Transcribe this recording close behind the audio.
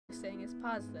saying is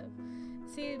positive.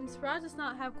 It seems Rod does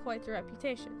not have quite the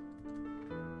reputation.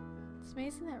 It's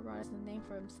amazing that Rod has a name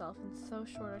for himself in so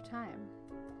short a time.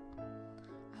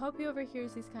 I hope he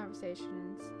overhears these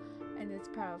conversations and is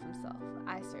proud of himself.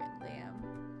 I certainly am.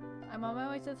 I'm on my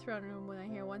way to the throne room when I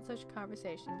hear one such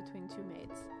conversation between two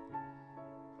maids.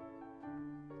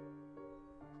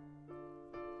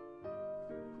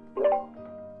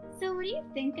 So what do you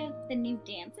think of the new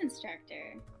dance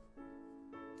instructor?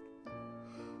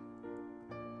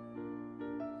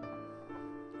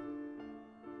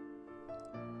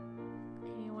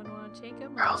 Anyone want to take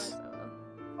him? Charles.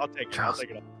 I'll take it. Charles. I'll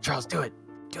take it. Charles, do it.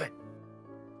 Do it.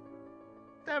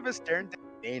 Have a stern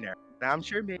demeanor. I'm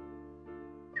sure maybe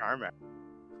karma.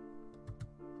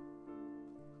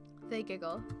 They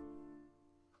giggle.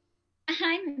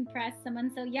 I'm impressed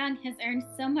someone so young has earned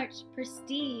so much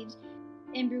prestige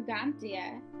in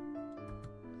Brugantia.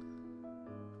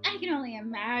 I can only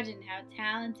imagine how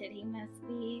talented he must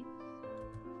be.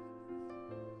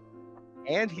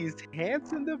 And he's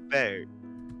handsome to boot.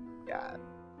 God.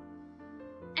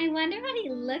 I wonder what he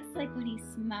looks like when he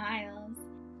smiles.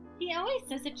 He always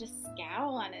has such a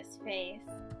scowl on his face.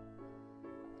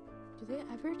 Do they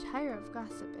ever tire of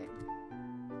gossiping?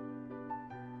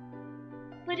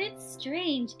 But it's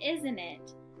strange, isn't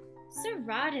it? Sir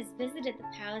Rod has visited the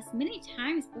palace many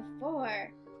times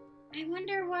before. I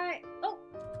wonder why... Oh!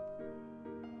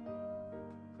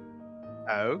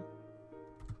 Oh?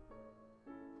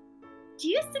 Do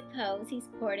you suppose he's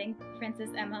courting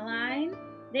Princess Emmeline?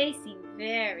 They seem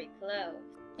very close.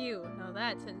 Ew, no,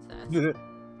 that's incest.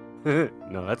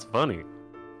 No, that's funny.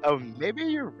 Oh, maybe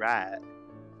you're right.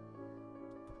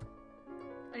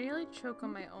 I nearly choke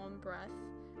on my own breath.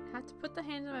 I have to put the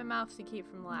hands in my mouth to keep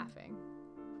from laughing.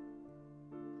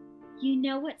 You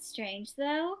know what's strange,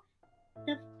 though?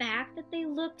 The fact that they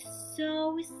look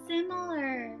so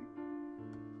similar.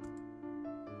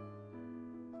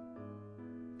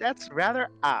 That's rather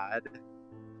odd.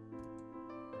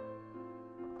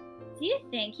 Do you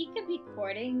think he could be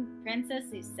courting Princess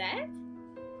Lucette?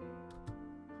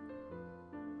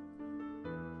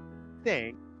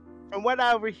 Thing. From what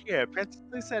I overhear, Princess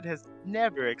Lucette has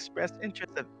never expressed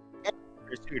interest of any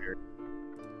suitor.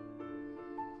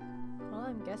 Well,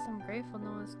 I guess I'm grateful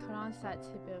no one's cut on to that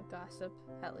tidbit of gossip,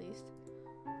 at least.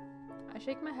 I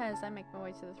shake my head as I make my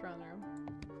way to the throne room.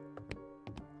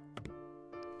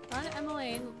 Ron and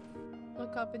Emmeline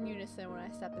look up in unison when I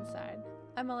step inside.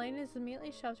 Emmeline has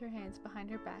immediately shoved her hands behind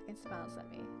her back and smiles at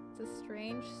me. It's a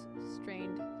strange,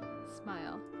 strained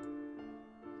smile.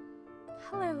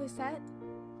 Hello, Lucette.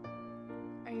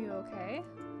 Are you okay?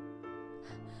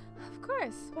 Of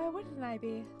course, why wouldn't I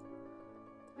be?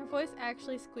 Her voice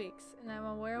actually squeaks, and I'm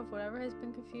aware of whatever has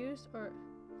been confused, or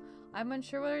I'm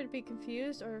unsure whether to be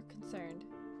confused or concerned.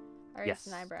 I raise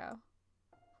an eyebrow.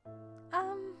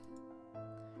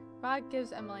 Rod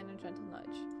gives Emmeline a gentle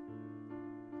nudge.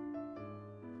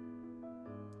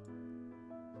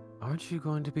 Aren't you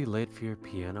going to be late for your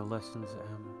piano lessons,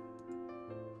 Em?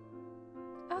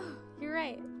 Oh, you're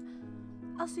right.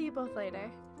 I'll see you both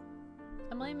later.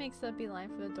 Emily makes a beeline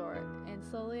for the door, and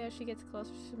slowly as she gets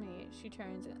closer to me, she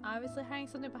turns and, obviously hiding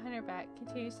something behind her back,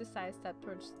 continues to sidestep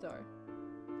towards the door.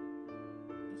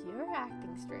 You're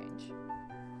acting strange.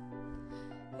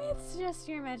 It's just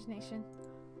your imagination.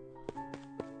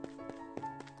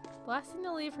 The last thing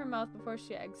to leave her mouth before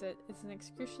she exits is an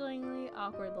excruciatingly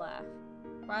awkward laugh.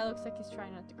 Rye looks like he's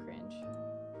trying not to cringe.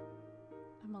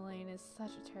 Emmeline is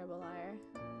such a terrible liar.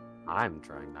 I'm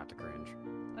trying not to cringe.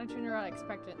 I turn around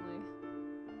expectantly.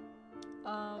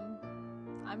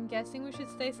 I'm guessing we should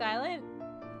stay silent?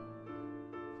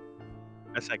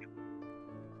 A second.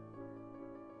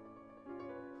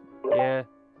 Yeah.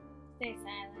 Stay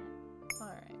silent.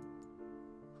 Alright.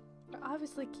 You're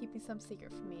obviously keeping some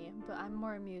secret from me, but I'm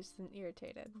more amused than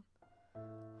irritated.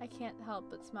 I can't help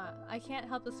but smile. I can't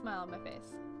help the smile on my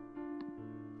face.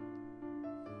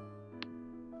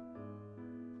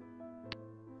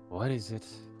 What is it?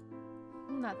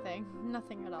 Nothing.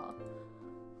 Nothing at all.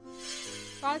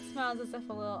 Rod smiles as if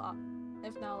not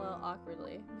a little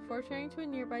awkwardly, before turning to a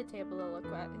nearby table to look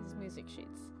at his music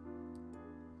sheets.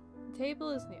 The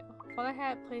table is new. Father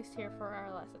had it placed here for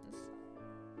our lessons.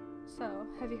 So,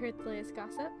 have you heard the latest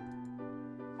gossip?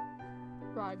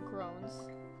 Rod groans.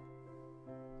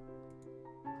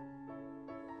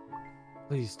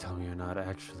 Please tell me you're not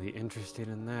actually interested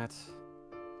in that.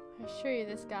 I assure you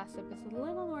this gossip is a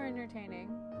little more entertaining.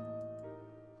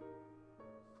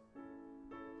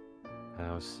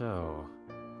 How so?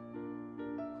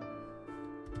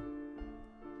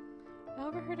 I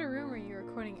overheard a rumor you were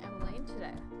courting Emmeline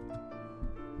today.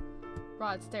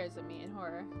 Rod stares at me in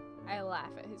horror. I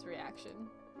laugh at his reaction.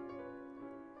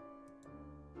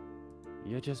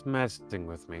 You're just messing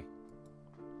with me.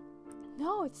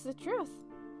 No, it's the truth.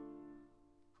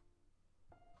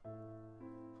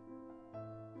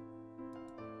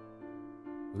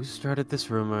 Who started this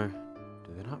rumor?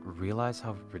 Do they not realize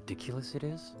how ridiculous it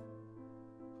is?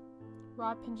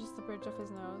 Rod pinches the bridge of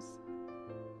his nose.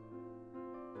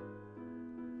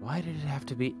 Why did it have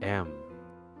to be M?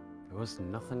 There was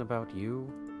nothing about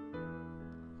you.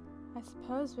 I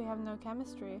suppose we have no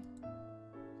chemistry.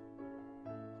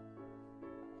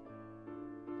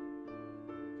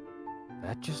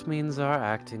 That just means our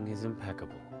acting is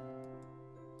impeccable.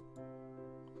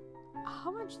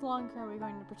 How much longer are we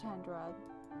going to pretend, Rod?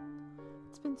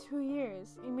 It's been 2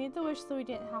 years. You made the wish so we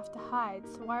didn't have to hide,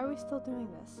 so why are we still doing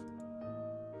this?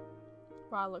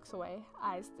 Rod looks away,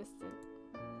 eyes distant.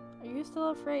 Are you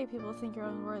still afraid people think you're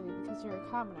unworthy because you're a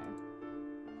commoner?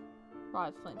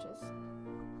 Rod flinches.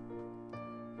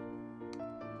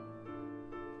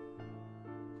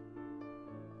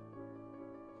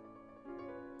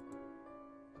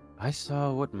 I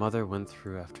saw what Mother went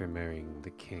through after marrying the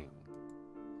king.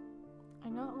 I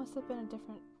know it must have been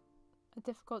a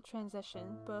difficult transition,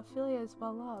 but Ophelia is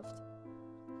well loved.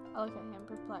 I look at him,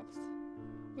 perplexed.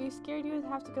 Are you scared you would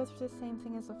have to go through the same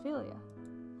thing as Ophelia?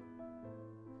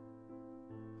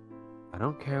 I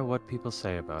don't care what people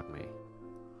say about me.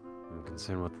 I'm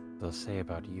concerned what they'll say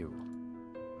about you.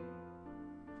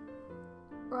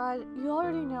 Rod, you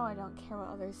already know I don't care what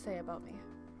others say about me.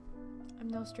 I'm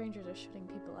no stranger to shutting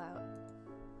people out.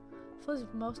 I've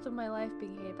lived most of my life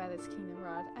being hated by this kingdom,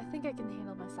 Rod. I think I can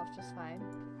handle myself just fine.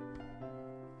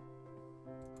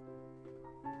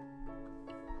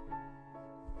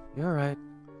 You're right.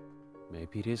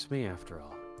 Maybe it is me after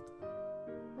all.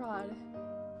 Rod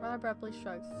abruptly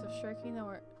shrugs, as if shirking the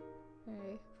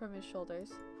worry from his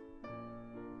shoulders.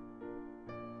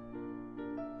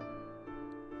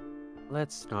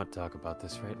 Let's not talk about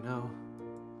this right now.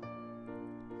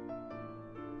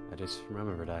 I just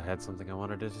remembered I had something I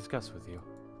wanted to discuss with you.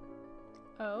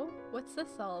 Oh? What's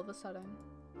this all of a sudden?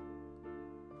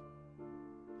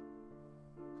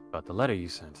 About the letter you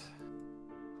sent.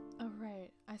 Oh,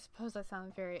 right. I suppose I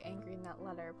sound very angry in that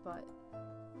letter, but...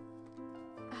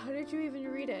 How did you even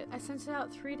read it? I sent it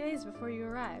out 3 days before you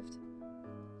arrived.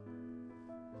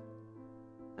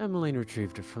 Emmeline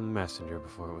retrieved it from the messenger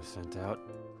before it was sent out.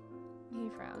 He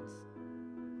frowns.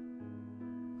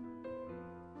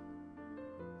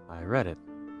 I read it.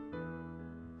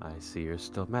 I see you're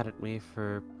still mad at me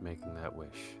for making that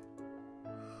wish.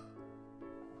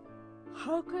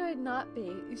 How could I not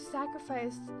be? You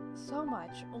sacrificed so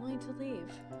much, only to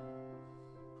leave.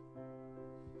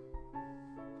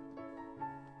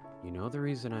 You know the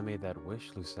reason I made that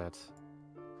wish, Lucette?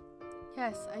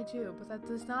 Yes, I do, but that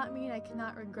does not mean I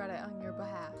cannot regret it on your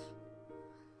behalf.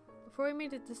 Before we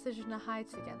made a decision to hide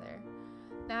together,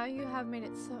 now you have made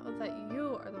it so that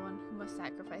you are the one who must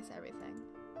sacrifice everything.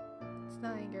 It's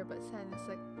not anger, but sadness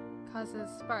that causes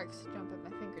sparks to jump at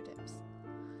my fingertips.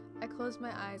 I close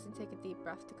my eyes and take a deep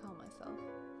breath to calm myself.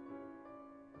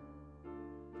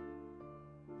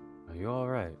 Are you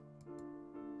alright?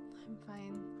 I'm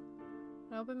fine.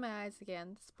 When I open my eyes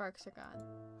again, the sparks are gone.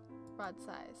 Rod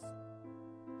sighs.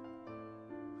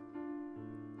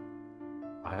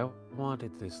 I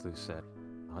wanted this, Lucette.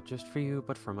 Not just for you,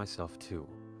 but for myself too.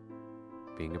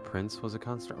 Being a prince was a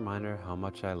constant reminder how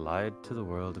much I lied to the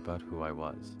world about who I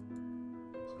was.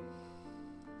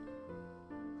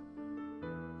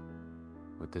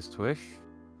 With this wish,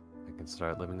 I can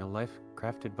start living a life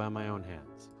crafted by my own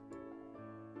hands.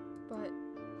 But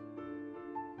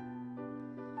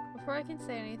before I can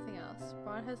say anything else,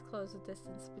 Rod has closed the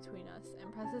distance between us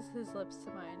and presses his lips to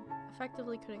mine,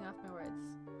 effectively cutting off my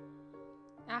words.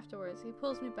 Afterwards, he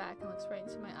pulls me back and looks right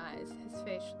into my eyes, his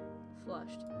face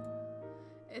flushed.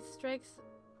 It strikes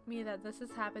me that this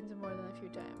has happened more than a few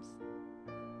times.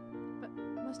 But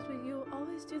must you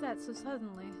always do that so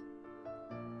suddenly?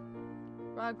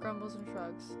 Rod grumbles and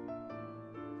shrugs.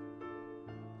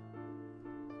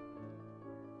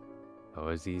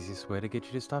 Always the easiest way to get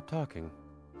you to stop talking.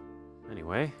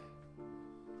 Anyway,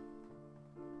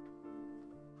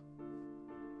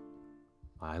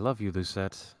 I love you,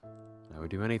 Lucette. I would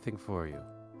do anything for you.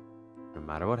 No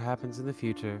matter what happens in the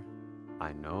future,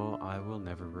 I know I will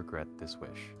never regret this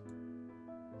wish.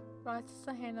 Rod puts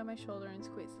a hand on my shoulder and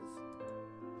squeezes.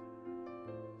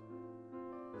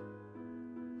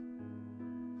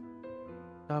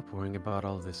 Stop worrying about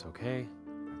all this, okay?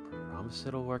 I promise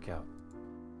it'll work out.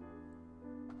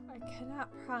 I cannot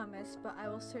promise, but I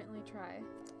will certainly try.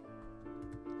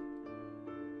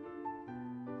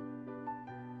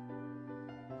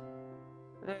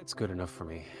 It's good enough for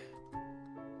me.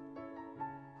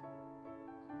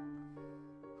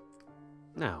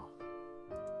 Now,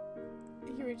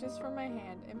 He reaches for my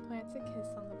hand and plants a kiss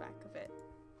on the back of it.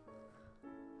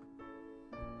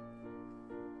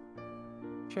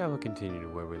 shall we continue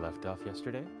where we left off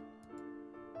yesterday?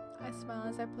 I smile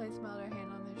as I place my other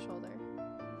hand on his shoulder.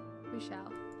 We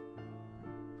shall.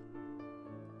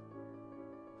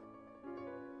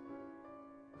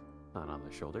 Not on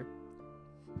the shoulder.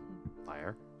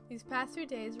 Liar. These past 3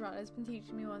 days, Rod has been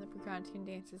teaching me one of the Burgundian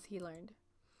dances he learned.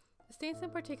 This dance in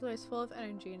particular is full of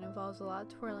energy and involves a lot of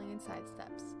twirling and side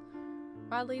steps.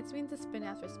 Rod leads me into spin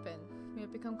after spin. We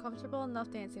have become comfortable enough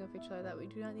dancing with each other that we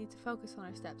do not need to focus on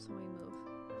our steps when we move.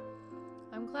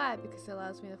 I'm glad because it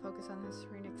allows me to focus on his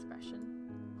serene expression.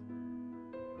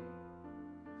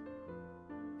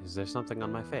 Is there something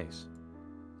on my face?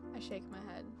 I shake my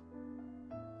head.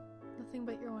 Nothing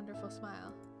but your wonderful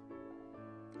smile.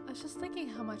 I was just thinking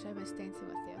how much I miss dancing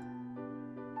with you.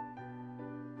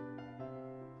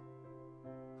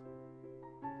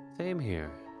 Same here.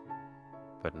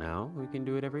 But now we can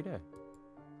do it every day.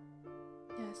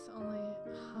 Yes, only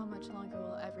how much longer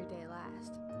will every day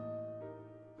last?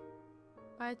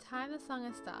 By the time the song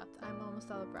has stopped, I'm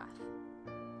almost out of breath.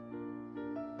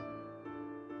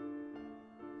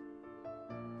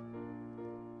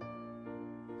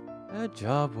 A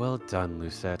job well done,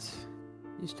 Lucette.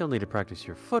 You still need to practice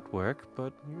your footwork,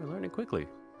 but you're learning quickly.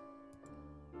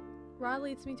 Rod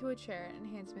leads me to a chair and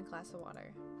hands me a glass of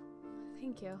water.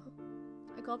 Thank you.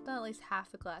 I gulped down at least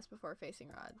half the glass before facing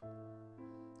Rod.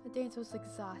 The dance was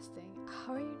exhausting.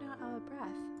 How are you not out of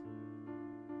breath?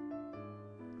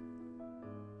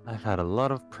 I've had a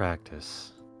lot of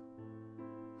practice.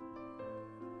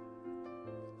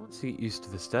 Once you get used to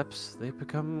the steps, they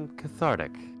become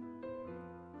cathartic.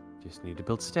 Just need to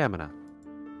build stamina.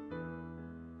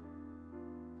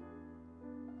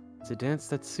 It's a dance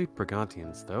that suits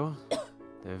Brigantians, though.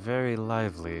 They're very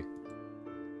lively.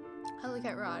 I look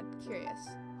at Rod, curious.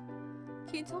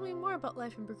 Can you tell me more about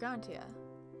life in Brigantia?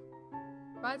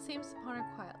 Rod seems to ponder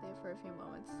quietly for a few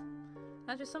moments.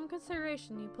 After some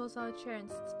consideration, he pulls out a chair and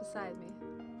sits beside me.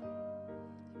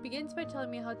 He begins by telling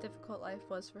me how difficult life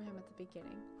was for him at the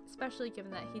beginning, especially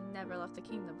given that he'd never left the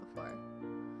kingdom before.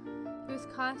 He was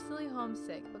constantly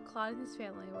homesick, but Claude and his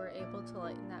family were able to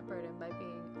lighten that burden by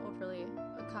being overly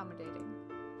accommodating.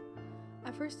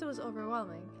 At first it was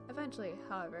overwhelming. Eventually,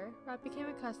 however, Rod became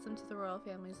accustomed to the royal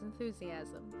family's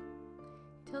enthusiasm.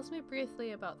 He tells me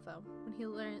briefly about them. When he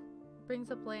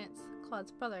brings up Lance,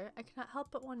 Claude's brother, I cannot help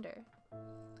but wonder.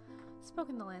 I've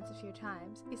spoken to Lance a few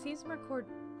times. He seems more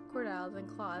cordial than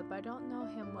Claude, but I don't know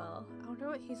him well. I wonder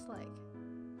what he's like.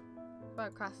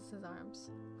 Rod crosses his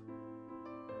arms.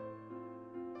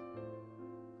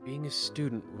 Being a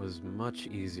student was much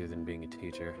easier than being a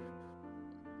teacher.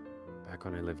 Back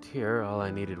when I lived here, all I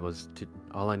needed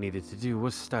to do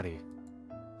was study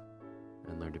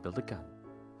and learn to build a gun.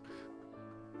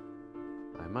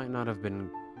 I might not have been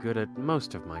good at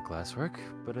most of my classwork,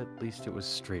 but at least it was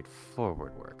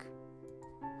straightforward work.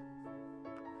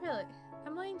 Really?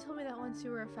 Emmeline told me that once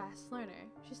you were a fast learner.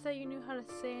 She said you knew how to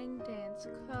sing, dance,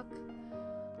 cook.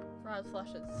 Rod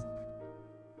flushes.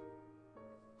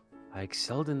 I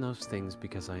excelled in those things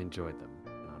because I enjoyed them,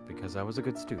 not because I was a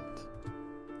good student.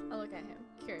 I look at him,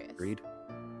 curious. Agreed?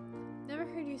 Never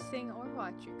heard you sing or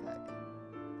watch you cook.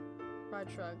 Rod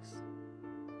shrugs.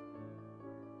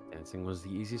 Dancing was the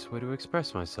easiest way to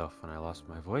express myself when I lost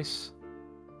my voice.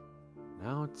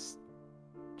 Now it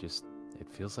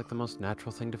feels like the most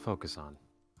natural thing to focus on.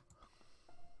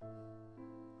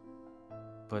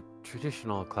 But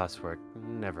traditional classwork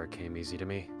never came easy to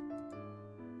me.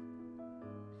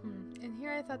 And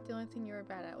here I thought the only thing you were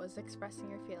bad at was expressing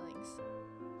your feelings.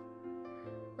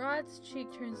 Rod's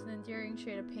cheek turns an endearing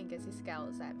shade of pink as he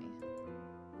scowls at me.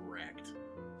 Wrecked.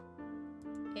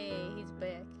 Hey, he's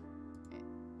big.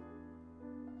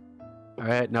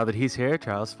 Alright, now that he's here,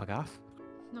 Charles, fuck off.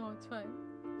 No, it's fine.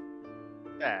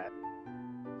 That.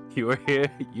 You were here,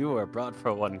 you were brought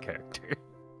for one character.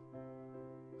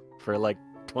 For like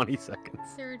 20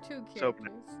 seconds. There are two So-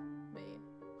 characters. Me.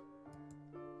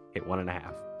 Hit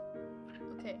 1.5.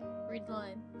 Okay, read the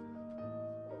line.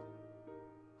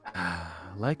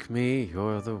 Like me,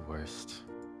 you're the worst.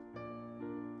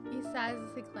 He sighs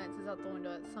as he glances out the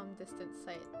window at some distant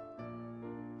sight.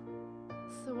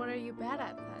 So what are you bad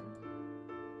at then?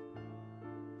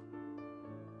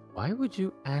 Why would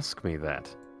you ask me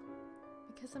that?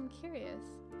 Because I'm curious.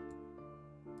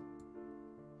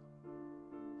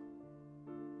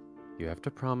 You have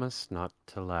to promise not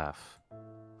to laugh.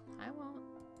 I won't.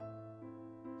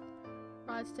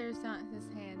 Rod stares down at his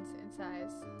hands and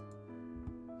sighs.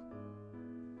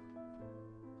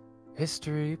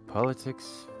 History,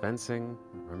 politics, fencing,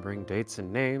 remembering dates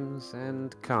and names,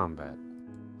 and combat.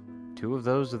 2 of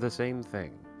those are the same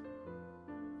thing.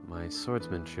 My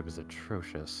swordsmanship is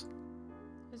atrocious.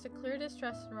 There's a clear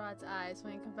distress in Rod's eyes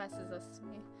when he confesses this to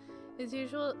me. His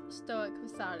usual stoic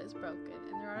facade is broken,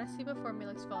 and the Rod I see before me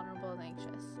looks vulnerable and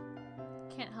anxious.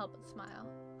 Can't help but smile.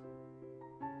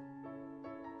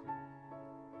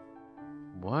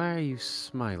 Why are you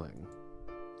smiling?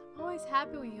 I'm always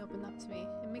happy when you open up to me.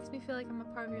 It makes me feel like I'm a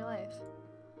part of your life.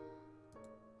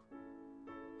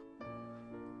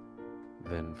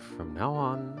 Then from now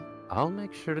on, I'll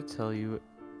make sure to tell you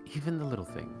even the little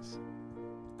things.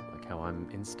 Like how I'm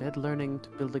instead learning to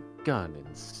build a gun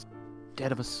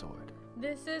instead of a sword.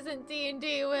 This isn't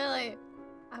D&D, Willie.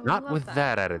 I would Not love with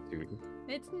that attitude.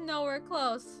 It's nowhere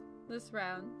close this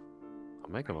round. I'll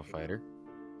make him a fighter.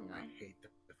 No. I hate the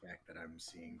fact that I'm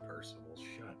seeing Percival.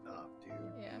 Shut up,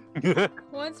 dude. Yeah.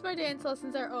 Once my dance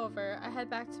lessons are over, I head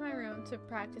back to my room to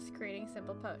practice creating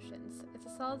simple potions. It's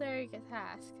a solitary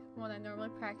task, one I normally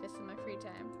practice in my free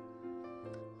time.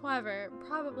 However,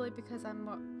 probably because I'm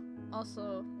always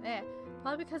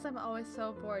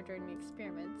so bored during the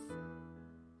experiments.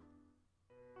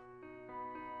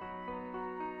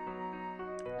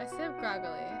 I sit up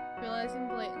groggily, realizing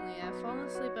blatantly I've fallen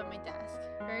asleep at my desk.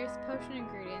 Various potion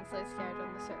ingredients lay scattered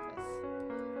on the surface.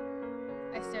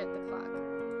 I stare at the clock.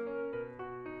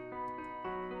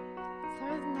 It's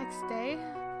already the next day?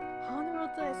 How in the world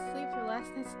did I sleep through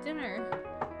last night's dinner?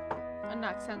 A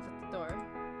knock sounds at the door.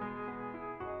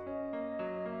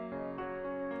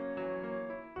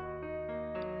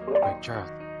 Wait, Charles.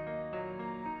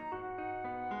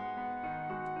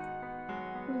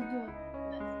 Who's doing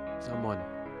this? Someone.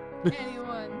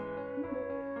 Anyone.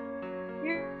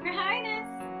 Your Highness!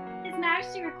 His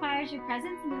Majesty requires your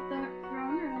presence in the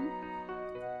throne room.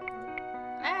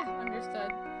 Ah,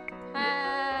 understood.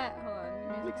 Ah, hold on.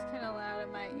 The music's kind of loud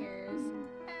in my ears.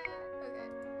 Ah, okay.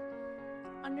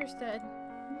 Understood. I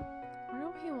wonder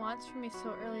what he wants from me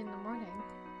so early in the morning.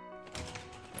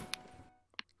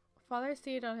 Father is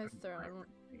seated on his throne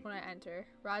when I enter.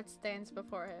 Rod stands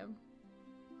before him.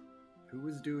 Who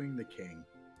was doing the king?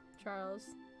 Charles.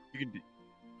 You can do.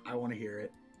 I want to hear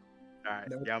it. Alright,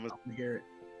 No, yeah, I want to hear it.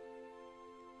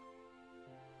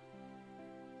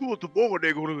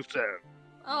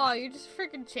 Oh, you just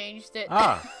freaking changed it.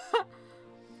 Ah.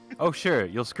 Oh, sure.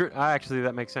 You'll screw. Actually,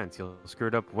 that makes sense. You'll screw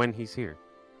it up when he's here.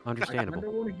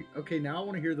 Understandable. Okay, now I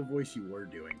want to hear the voice you were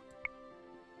doing.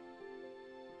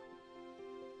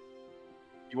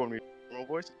 You want me to do normal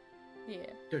voice? Yeah.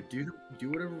 Dude, do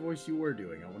whatever voice you were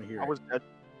doing. I want to hear I it. was at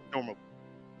normal.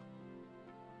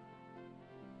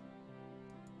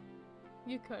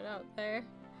 You cut out there.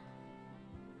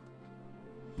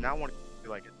 Now I want to do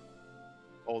like an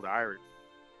old Irish.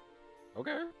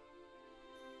 Okay.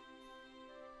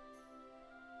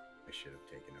 I should have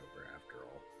taken over after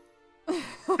all.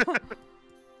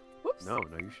 Whoops. No,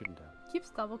 you shouldn't have. Keeps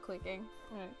double clicking.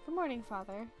 Alright. Good morning,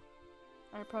 Father.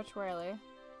 I approach warily.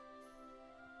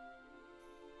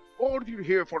 Are you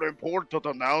here for an important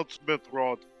announcement,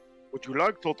 Rod? Would you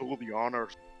like to do the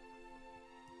honors?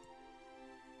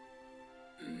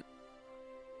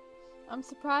 I'm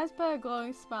surprised by a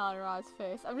glowing smile on Rod's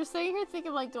face. I'm just sitting here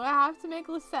thinking, like, do I have to make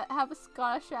Lucette have a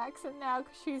Scottish accent now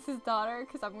because she's his daughter?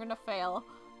 Because I'm gonna fail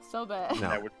so bad. No.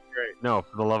 That would be great. No,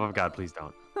 for the love of God, please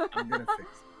don't. I'm gonna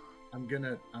fix. I'm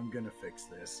gonna fix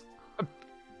this.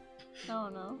 Oh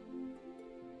no.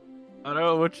 I don't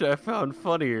know which I found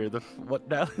funnier, what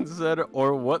Natalie said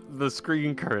or what the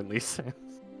screen currently says.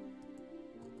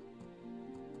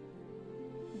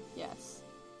 Yes.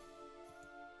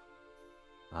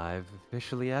 I've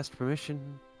officially asked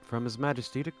permission from His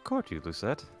Majesty to court you,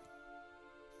 Lucette.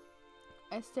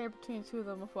 I stare between the two of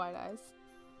them with wide eyes.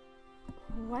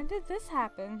 When did this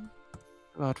happen?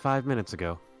 About 5 minutes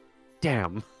ago.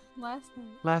 Damn. Last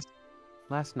night.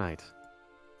 Last night.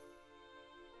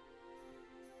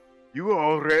 You are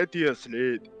already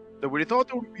asleep. So we thought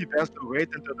it would be best to wait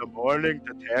until the morning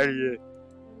to tell you.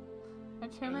 I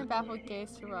turn my baffled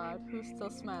gaze to Rod, who's still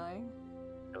smiling.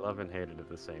 I love and hate it at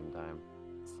the same time.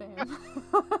 Same.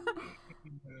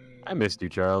 I missed you,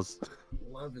 Charles.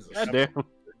 Love is a God damn.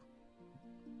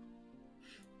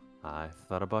 I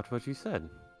thought about what you said.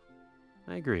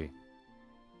 I agree.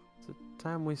 It's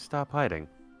time we stop hiding.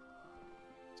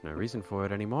 There's no reason for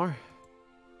it anymore.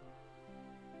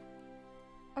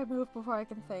 I move before I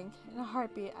can think. In a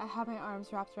heartbeat, I have my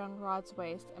arms wrapped around Rod's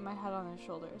waist and my head on his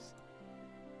shoulders.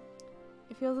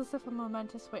 It feels as if a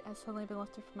momentous weight has suddenly been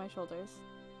lifted from my shoulders.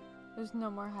 There's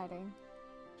no more hiding,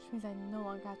 which means I no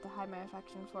longer have to hide my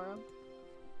affection for him.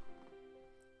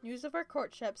 News of our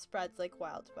courtship spreads like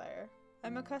wildfire.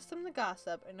 I'm accustomed to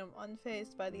gossip and am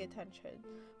unfazed by the attention,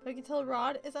 but I can tell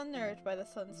Rod is unnerved by the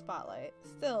sun's spotlight.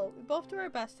 Still, we both do our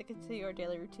best to continue our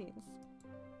daily routines.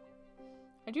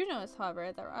 I do notice,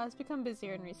 however, that Rod has become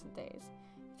busier in recent days.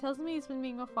 He tells me he's been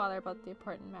meeting with father about the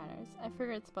important matters. I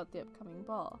figure it's about the upcoming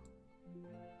ball.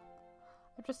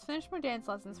 I've just finished my dance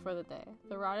lessons for the day.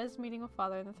 The Rod is meeting with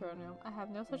father in the throne room. I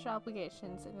have no such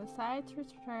obligations and decide to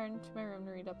return to my room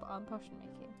to read up on potion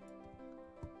making.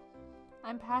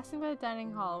 I'm passing by the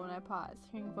dining hall when I pause,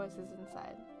 hearing voices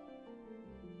inside.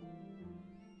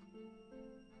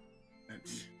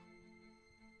 It's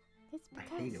I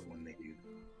because hate it when they do.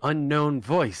 Unknown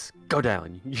voice. Go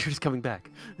down. You're just coming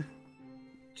back.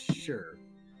 Sure.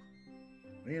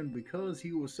 And because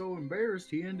he was so embarrassed,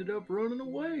 he ended up running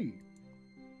away.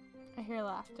 I hear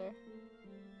laughter.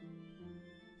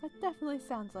 That definitely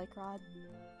sounds like Rod.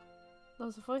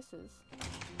 Those voices.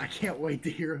 I can't wait to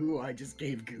hear who I just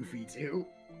gave Goofy to.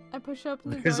 I push open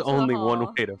the door There's to only the one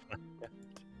hall. way to find out.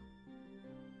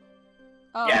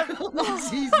 Oh. Yes!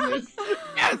 Jesus!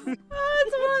 Yes! Oh,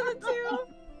 it's one of the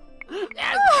two.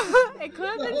 Yes! It could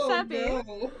have been Oh, Seppi.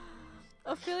 no.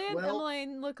 Ophelia and Well-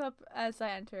 Emmeline look up as I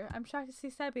enter. I'm shocked to see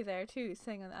Seppi there too,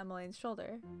 sitting on Emmeline's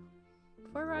shoulder.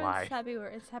 Before Rod Why? and Seppi were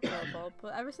inseparable,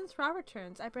 but ever since Rod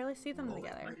returns, I barely see them Oh, it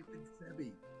together. might have been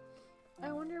Sebby.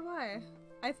 I wonder why.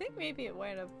 I think maybe it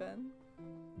might have been.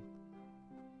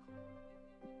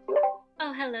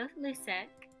 Oh, hello, Lucette.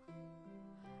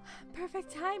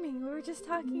 Perfect timing. We were just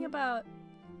talking about.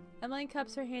 Emmeline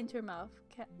cups her hand to her mouth.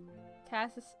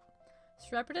 Casts a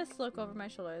surreptitious look over my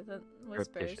shoulder, then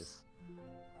whispers, Reptitious.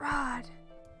 "Rod."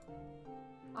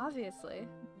 Obviously.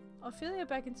 Ophelia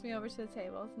beckons me over to the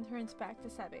table, then turns back to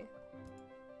Seppi.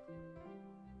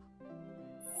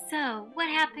 So, what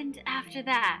happened after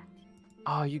that?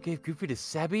 Oh, you gave Goofy to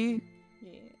Sebby?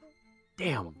 Yeah.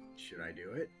 Damn. Should I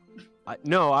do it?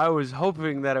 No, I was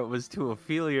hoping that it was to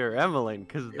Ophelia or Emmeline,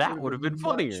 because It that would have been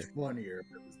funnier. Much funnier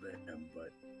if it was them,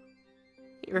 but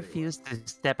He refused to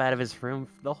step out of his room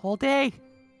for the whole day.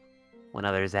 When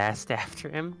others asked after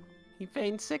him, he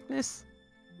feigned sickness.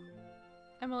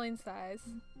 Emmeline sighs.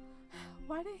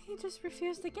 Why did he just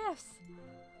refuse the gifts?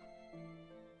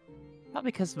 Not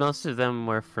because most of them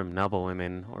were from noble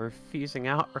women, or refusing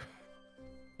out,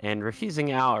 and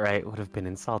refusing outright would have been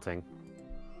insulting.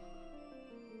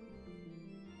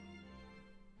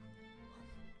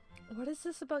 What is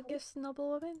this about gifts to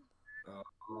noble women?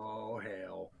 oh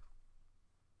hell.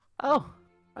 Oh,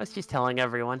 I was just telling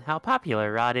everyone how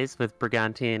popular Rod is with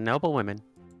Brigantian noblewomen.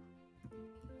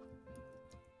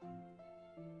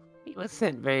 He was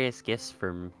sent various gifts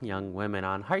from young women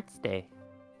on Heart's Day,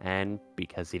 and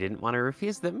because he didn't want to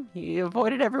refuse them, he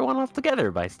avoided everyone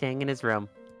altogether by staying in his room.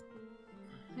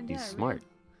 And He's yeah, smart.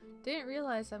 Didn't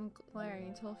realize I'm glaring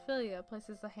until Ophelia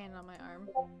places a hand on my arm.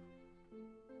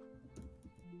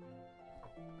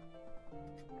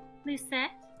 Lucette?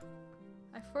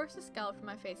 I forced a scowl from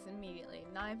my face immediately,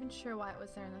 not even sure why it was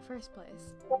there in the first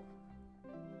place.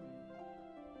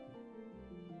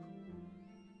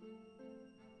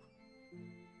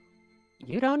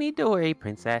 You don't need to worry,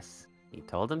 Princess. He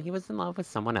told him he was in love with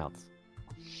someone else.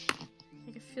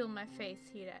 I could feel my face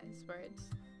heat at his words.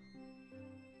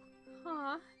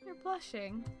 Aw, you're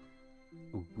blushing.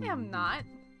 I am not.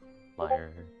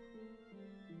 Liar.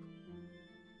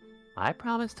 I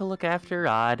promised to look after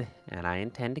Rod, and I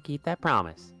intend to keep that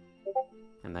promise.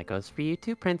 And that goes for you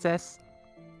too, Princess.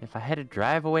 If I had to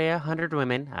drive away 100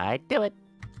 women, I'd do it.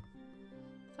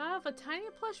 Thought of a tiny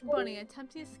plush bunny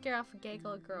attempting to scare off a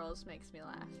gaggle of girls makes me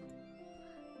laugh.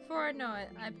 Before I know it,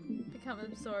 I become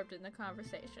absorbed in the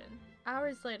conversation.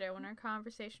 Hours later, when our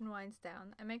conversation winds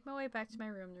down, I make my way back to my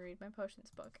room to read my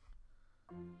potions book.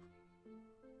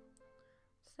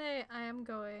 Today, I am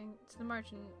going to the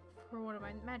margin for one of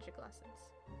my magic lessons.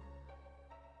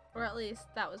 Or at least,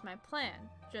 that was my plan.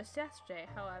 Just yesterday,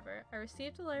 however, I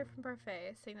received a letter from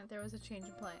Parfait saying that there was a change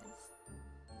in plans.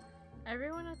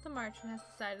 Everyone at the margin has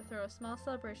decided to throw a small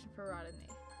celebration for Rod and me.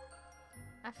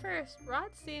 At first,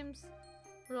 Rod seems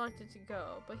reluctant to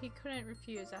go, but he couldn't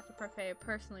refuse after Parfait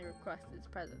personally requested his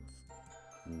presence.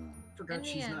 Forgot In the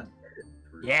she's end. not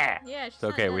dead. Yeah! Yeah, she's It's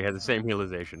okay, not we dead. had the same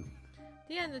realization. At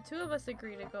the end, the two of us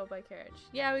agreed to go by carriage.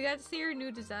 Yeah, we got to see her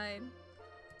new design.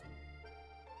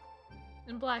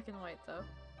 In black and white, though.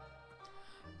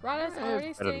 Rod is It's already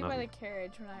better standing than by the nothing.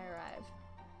 carriage when I arrive.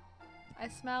 I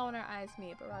smile when our eyes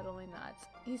meet, but Rod only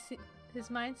nods. His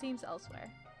mind seems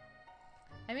elsewhere.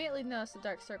 I immediately notice the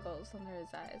dark circles under his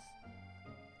eyes.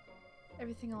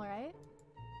 Everything alright?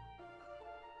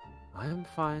 I'm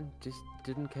fine, just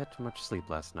didn't catch much sleep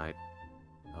last night.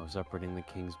 I was up reading the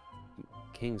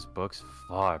King's books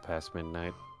far past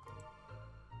midnight.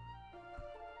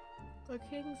 The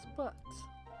king's books.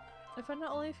 I found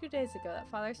out only a few days ago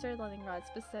that Father started lending Rod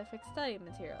specific study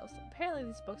materials. Apparently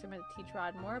these books are meant to teach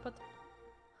Rod more about the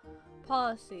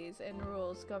policies and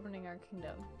rules governing our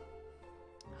kingdom.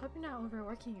 I hope you're not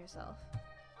overworking yourself.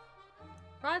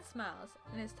 Rod smiles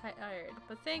and is tired,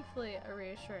 but thankfully a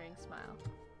reassuring smile.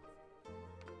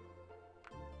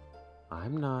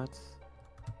 I'm not.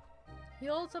 He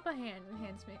holds up a hand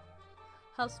and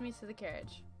helps me to the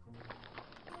carriage.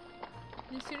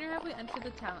 No sooner have we entered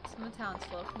the town, some of the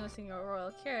townsfolk, noticing a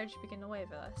royal carriage, begin to wave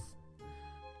at us.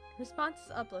 Response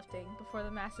is uplifting before the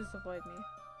masses avoid me.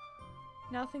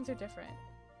 Now things are different.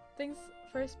 Things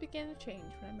first began to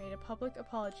change when I made a public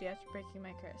apology after breaking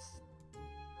my curse.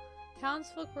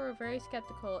 Townsfolk were very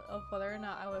skeptical of whether or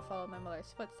not I would follow my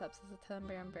mother's footsteps as a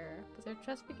Telegram bearer, but their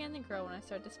trust began to grow when I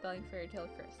started dispelling fairy tale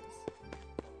curses.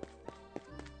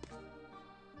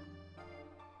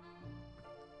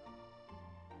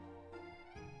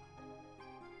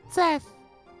 Seth!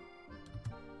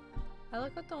 I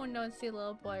look out the window and see a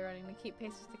little boy running to keep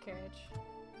pace with the carriage.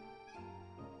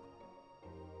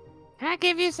 Can I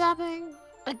give you something?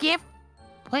 A gift?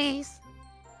 Please?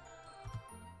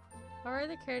 I order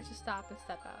the carriage to stop and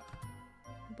step out.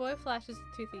 The boy flashes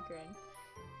a toothy grin.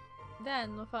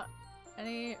 Then, without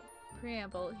any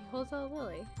preamble, he holds out a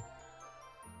lily.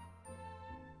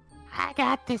 I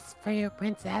got this for you,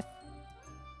 princess.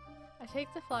 I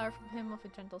take the flower from him with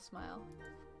a gentle smile.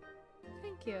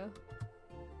 Thank you.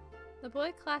 The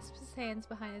boy clasps his hands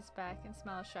behind his back and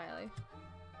smiles shyly.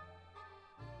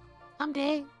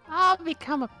 Someday, I'll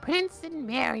become a prince and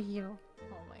marry you.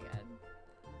 Oh my god.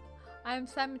 I am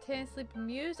simultaneously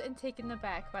bemused and taken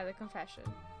aback by the confession.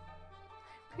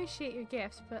 I appreciate your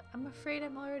gifts, but I'm afraid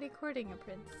I'm already courting a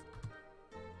prince.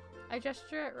 I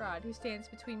gesture at Rod, who stands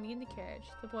between me and the carriage.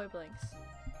 The boy blinks.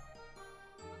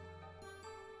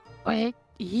 Wait,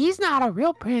 he's not a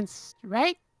real prince,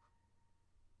 right?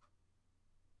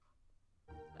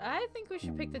 I think we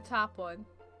should pick the top one.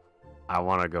 I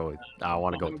want to go with the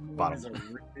One bottom is a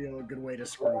one. real good way to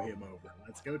screw him over.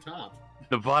 Let's go top.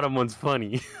 The bottom one's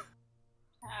funny.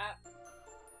 Top.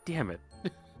 Damn it.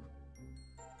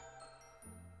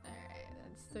 Alright,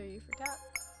 that's 3 for top.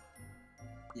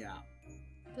 Yeah.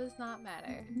 Does not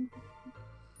matter. You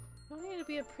don't need to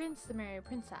be a prince to marry a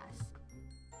princess.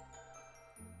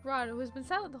 Rod, who has been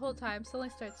silent the whole time, suddenly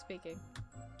starts speaking.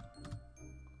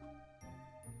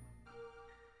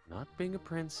 Not being a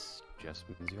prince just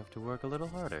means you have to work a little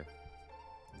harder.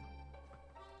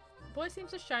 The boy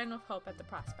seems to shine with hope at the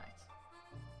prospect.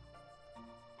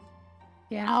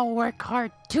 Yeah, I'll work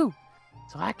hard too,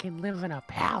 so I can live in a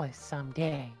palace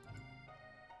someday.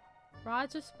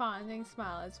 Rod's responding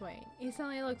smile is wane. He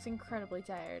suddenly looks incredibly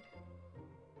tired.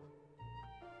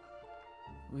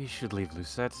 We should leave,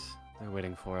 Lucette. They're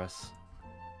waiting for us.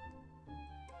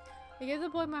 I give the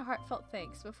boy my heartfelt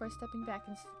thanks before stepping back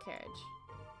into the carriage.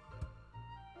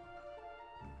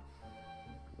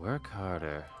 Work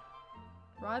harder.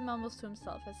 Rod mumbles to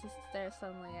himself as he stares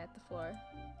suddenly at the floor.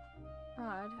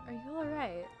 Rod, are you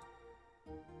alright?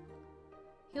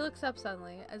 He looks up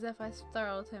suddenly, as if I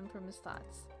startled him from his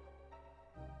thoughts.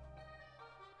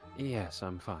 Yes,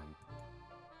 I'm fine.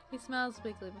 He smiles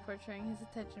weakly before turning his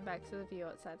attention back to the view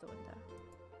outside the window.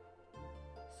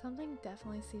 Something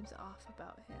definitely seems off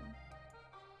about him.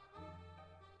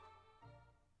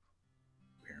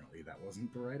 Apparently that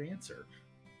wasn't the right answer.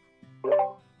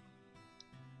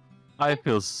 I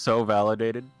feel so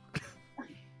validated.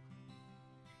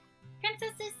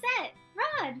 Princess Lucette!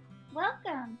 Rod!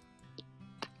 Welcome!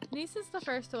 Niece is the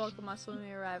first to welcome us when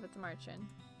we arrive at the March Inn.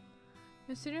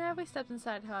 No sooner have we stepped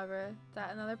inside, however,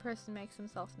 that another person makes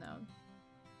himself known.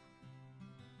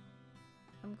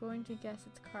 I'm going to guess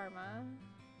it's Karma.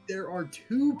 There are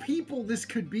 2 people this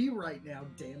could be right now,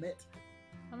 damn it.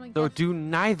 I'm gonna So guess. do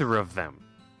neither of them.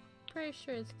 Pretty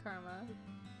sure it's Karma.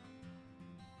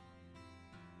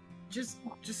 Just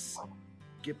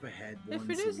skip ahead one. If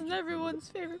it so we isn't can- everyone's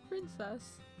favorite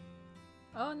princess.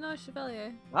 Oh no,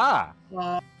 Chevalier. Ah!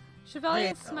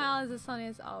 Chevalier's Hey, smile is as sunny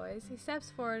as always. He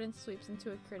steps forward and sweeps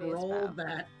into a courteous roll bow.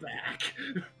 that back.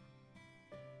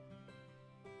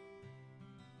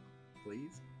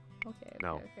 Please? Okay,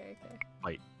 No. okay.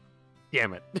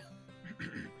 Damn it.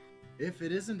 If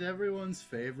it isn't everyone's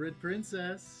favorite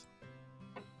princess.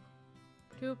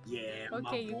 Coop. Yeah, my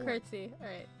Okay, you boy. curtsy.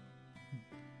 Alright.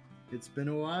 It's been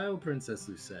a while, Princess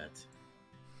Lucette.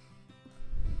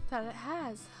 That it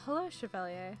has. Hello,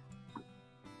 Chevalier.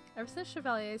 Ever since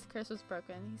Chevalier's curse was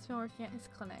broken, he's been working at his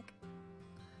clinic.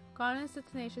 Gone is the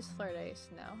tenacious flirt I used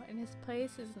to know. In his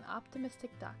place is an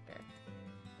optimistic doctor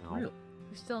Oh,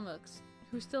 who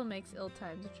still makes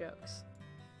ill-timed jokes.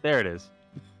 there it is.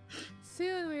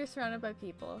 Soon we are surrounded by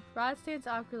people. Rod stands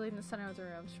awkwardly in the center of the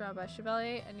room, surrounded by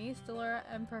Chevalier, Anise, Delora,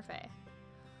 and Parfait.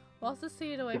 Walt is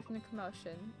seated away from the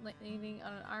commotion, leaning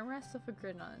on an armrest with a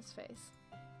grin on his face.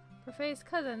 Parfait's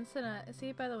cousin, Cinna, is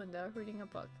seated by the window, reading a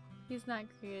book. He's not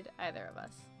greeted either of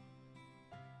us.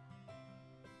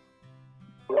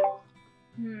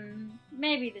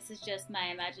 Maybe this is just my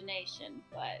imagination,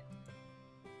 but...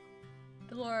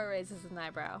 Delora raises an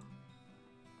eyebrow.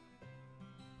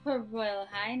 Her Royal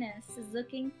Highness is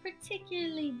looking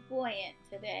particularly buoyant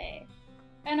today.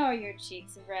 And are your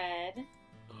cheeks red?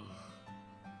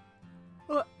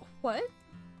 What?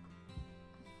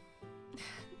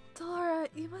 Delora,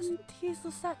 you mustn't tease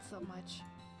Lisette so much.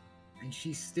 And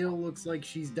she still looks like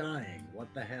she's dying.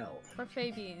 What the hell?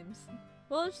 Parfait beams.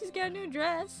 Well, she's got a new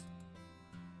dress.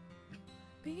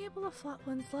 Being able to flaunt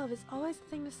one's love is always a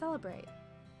thing to celebrate.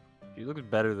 She looks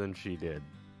better than she did.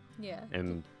 Yeah.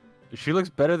 And she looks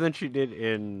better than she did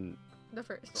in The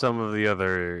first some of the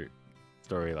other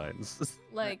storylines.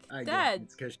 Like, I Dad,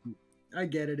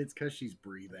 get it. It's because she's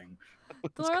breathing.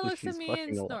 Delora looks at me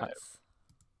and snorts.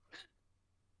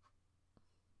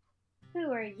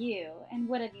 Who are you, and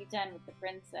what have you done with the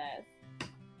princess?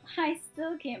 I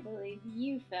still can't believe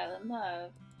you fell in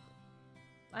love.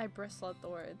 I bristle at the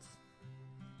words.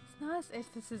 It's not as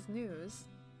if this is news.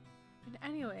 And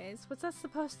anyways, what's that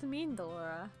supposed to mean,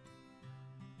 Delora?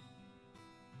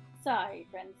 Sorry,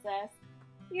 princess.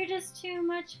 You're just too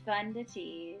much fun to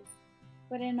tease.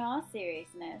 But in all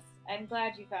seriousness, I'm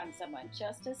glad you found someone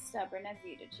just as stubborn as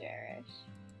you to cherish.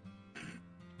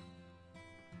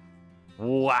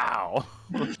 Wow.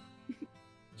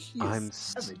 She I'm is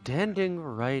savage. standing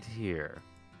right here.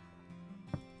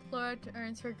 Delora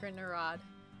turns her grin to Rod.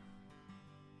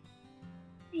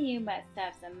 You must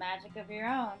have some magic of your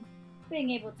own,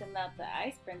 being able to melt the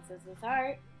Ice Princess's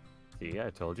heart. See, I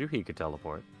told you he could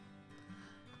teleport.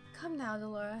 Come now,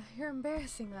 Delora. You're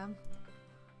embarrassing them.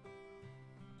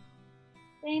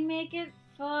 They make it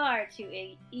far too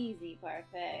easy,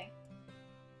 Parfait.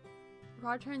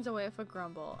 Rod turns away with a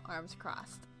grumble, arms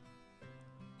crossed.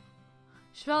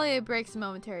 Chevalier breaks a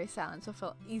momentary silence with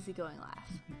an easygoing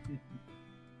laugh.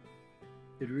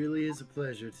 It really is a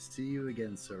pleasure to see you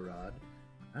again, Sir Rod.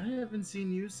 I haven't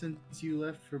seen you since you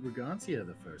left for Brigantia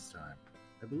the first time.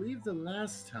 I believe the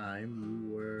last time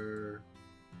you were...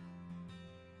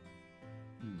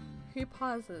 He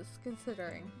pauses,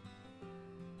 considering.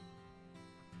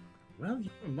 Well, you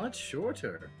were much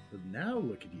shorter, but now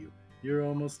look at you. You're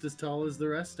almost as tall as the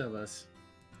rest of us.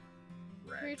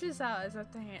 He Right. reaches out as if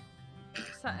to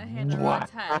set a hand on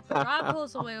Rod's head, but Rod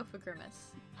pulls away with a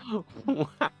grimace.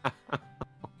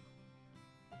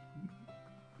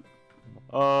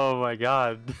 Oh my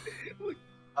god. Look,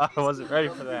 I wasn't ready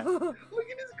for that. Look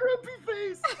at his grumpy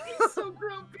face. He's so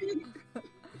grumpy.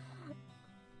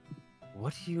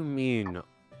 What do you mean,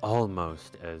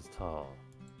 almost as tall?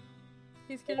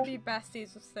 He's gonna be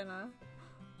besties with Cinna.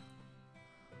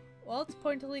 Walt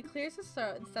pointedly clears his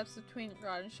throat and steps between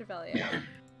Rod and Chevalier.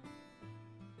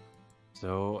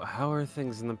 So, how are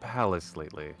things in the palace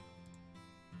lately?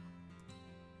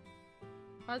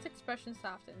 Rod's expression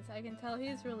softens. I can tell he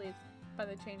is relieved by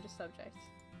the change of subject.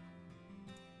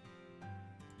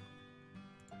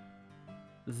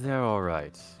 They're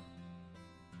alright.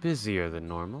 Busier than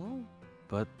normal,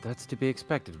 but that's to be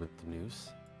expected with the news.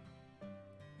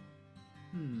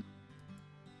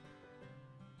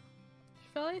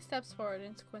 Chevalier steps forward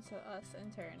and squints at us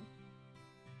in turn.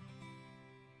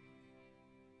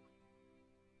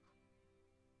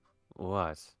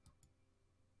 What?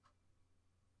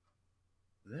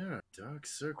 There are dark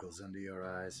circles under your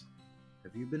eyes.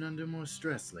 Have you been under more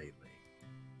stress lately?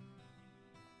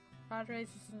 Rod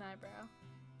raises an eyebrow.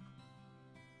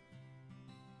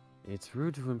 It's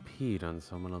rude to impede on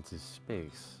someone else's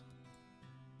space.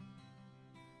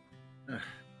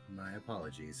 My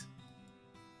apologies.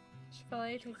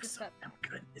 Chevalier You look takes a so step. damn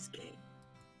good in this game.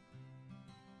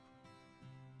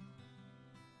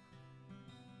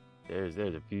 There's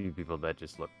a few people that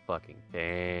just look fucking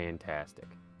fantastic.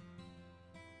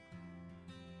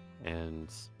 And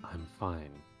I'm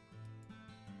fine.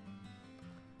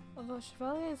 Although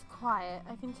Chevalier is quiet,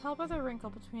 I can tell by the wrinkle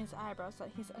between his eyebrows that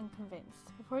he's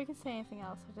unconvinced. Before he can say anything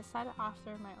else, I decide to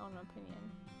offer my own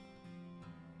opinion.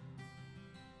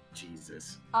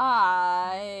 Jesus.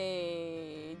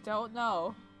 I don't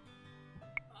know.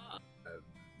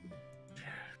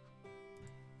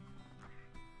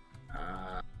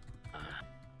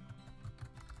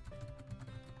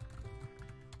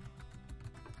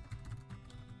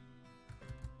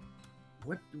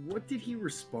 What did he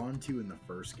respond to in the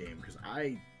first game? Because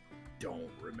I don't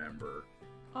remember.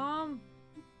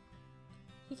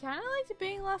 He kind of liked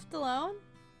being left alone.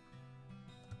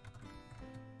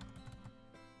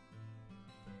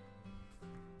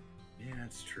 Yeah,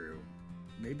 it's true.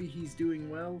 Maybe he's doing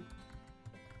well.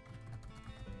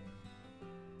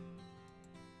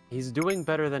 He's doing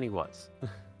better than he was.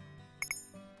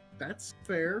 That's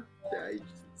fair. It's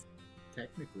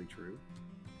technically true.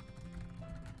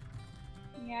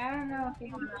 Yeah, I don't know if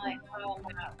you want to like call him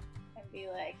out and be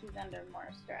like he's under more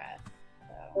stress.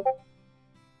 So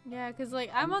Yeah, because,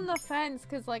 like, I'm on the fence,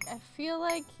 because, like, I feel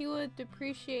like he would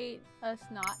appreciate us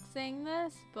not saying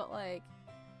this, but, like,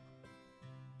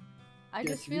 I Yeah,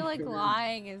 just to be feel like fair-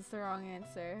 lying is the wrong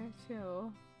answer,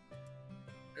 too.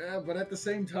 Yeah, but at the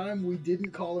same time, we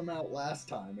didn't call him out last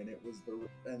time, and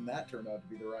and that turned out to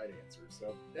be the right answer.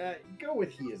 So go with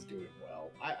he is doing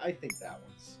well. I think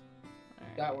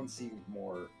that one seemed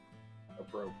more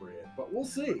appropriate, but we'll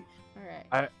see.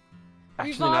 Alright. We've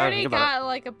Actually, now that I already think about got,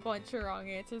 like, a bunch of wrong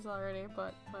answers already,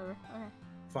 but whatever. Okay.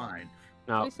 Fine.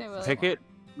 No, We say what I pick it.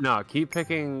 No, keep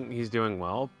picking. He's doing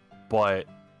well, but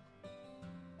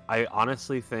I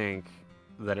honestly think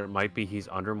that it might be he's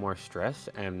under more stress,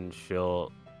 and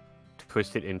she'll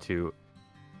twist it into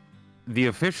the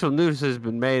official news has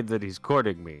been made that he's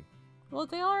courting me. Well,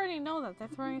 they already know that. They're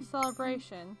throwing a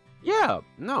celebration. Yeah,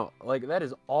 no, like that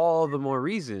is all the more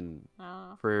reason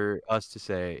Oh. for us to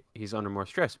say he's under more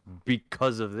stress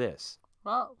because of this.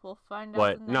 Well, we'll find out.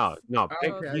 But the no, next no, pick,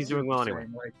 episode. I he's see doing what well you're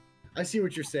anyway. saying, like, I see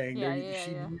what you're saying. Yeah, There- yeah,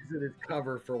 she yeah. used it as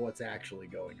cover for what's actually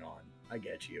going on. I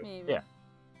get you. Maybe. Yeah.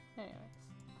 Anyways.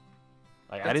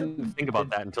 Like I That's a- didn't think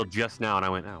about that until just now, and I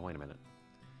went, oh, wait a minute.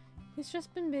 He's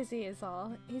just been busy is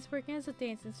all. He's working as a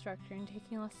dance instructor and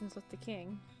taking lessons with the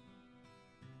king.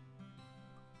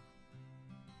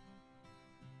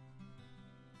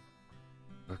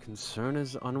 Your concern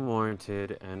is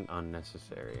unwarranted and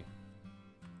unnecessary.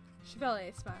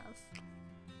 Chevalier smiles.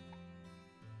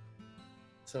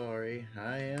 Sorry,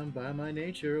 I am by my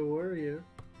nature a warrior.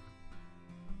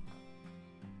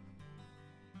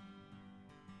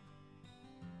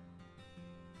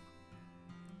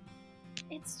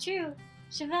 it's true.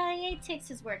 Chevalier takes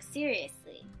his work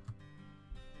seriously.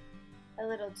 A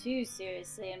little too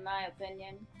seriously, in my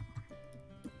opinion.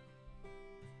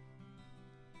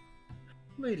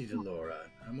 Lady Delora,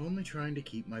 I'm only trying to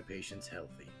keep my patients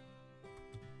healthy.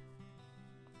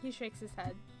 He shakes his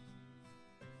head.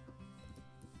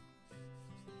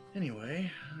 Anyway,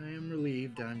 I am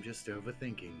relieved I'm just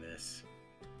overthinking this.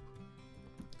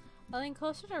 I lean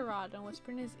closer to Rod and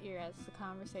whisper in his ear as the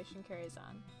conversation carries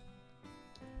on.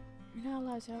 You're not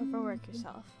allowed to overwork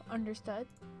yourself. Understood?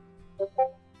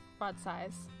 Rod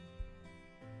sighs.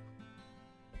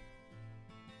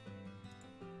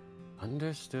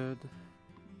 Understood.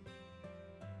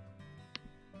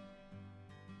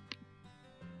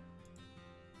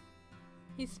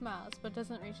 He smiles, but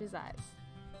doesn't reach his eyes.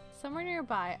 Somewhere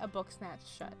nearby, a book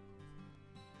snaps shut.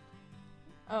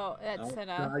 Oh, that's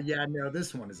Cinna. Yeah, no,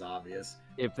 this one is obvious.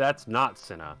 If that's not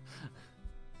Cinna.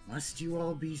 Must you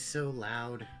all be so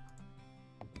loud?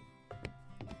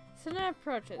 Cinna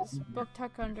approaches, book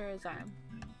tucked under his arm.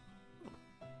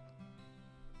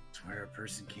 Swear a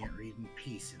person can't read in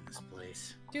peace in this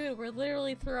place. Dude, we're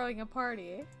literally throwing a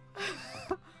party.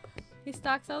 He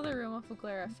stalks out of the room with a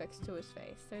glare affixed to his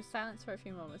face. There's silence for a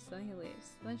few moments, then he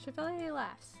leaves. Then Chevalier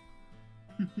laughs.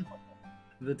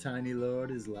 The tiny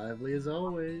lord is lively as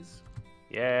always.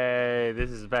 Yay, this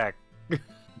is back.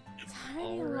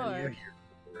 Tiny Already Lord. here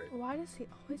for it. Why does he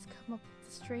always come up with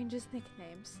the strangest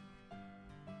nicknames?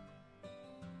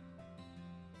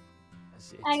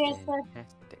 It's I guess that-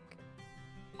 fantastic.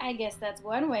 I guess that's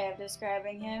one way of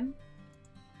describing him.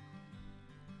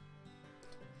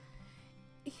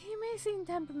 He may seem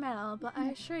temperamental, but I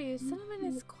assure you, Cinnamon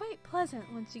is quite pleasant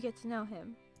once you get to know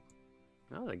him.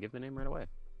 Oh, they give the name right away.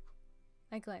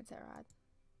 I glance at Rod.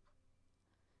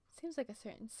 Seems like a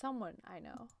certain someone I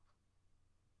know.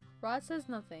 Rod says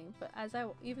nothing, but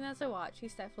even as I watch, he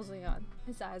stifles a yawn.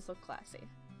 His eyes look glassy.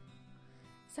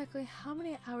 Exactly how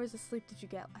many hours of sleep did you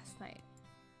get last night?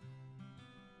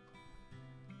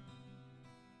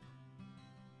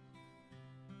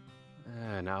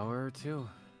 An hour or two.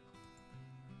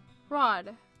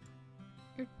 Rod,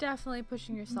 you're definitely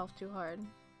pushing yourself too hard.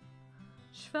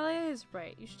 Chevalier is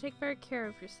right. You should take better care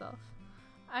of yourself.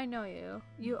 I know you.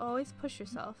 You always push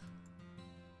yourself.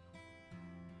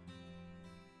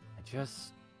 I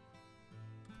just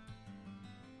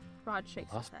Rod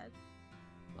shakes his head.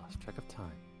 lost track of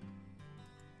time.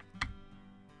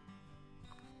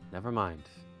 Never mind.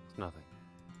 It's nothing.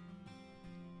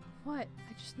 What?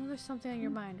 I just know there's something on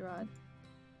your mind, Rod.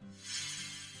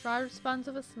 Rod responds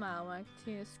with a smile when I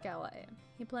continue to scowl at him.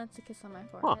 He plants a kiss on my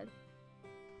forehead.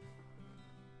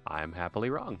 I'm happily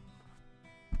wrong.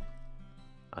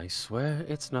 I swear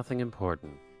it's nothing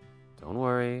important. Don't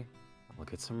worry. I'll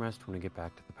get some rest when we get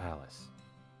back to the palace.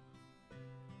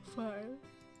 Fine.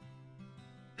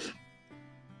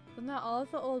 But not all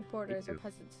of the old boarders are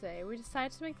present today. We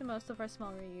decided to make the most of our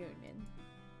small reunion.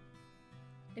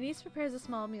 Anise prepares a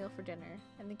small meal for dinner,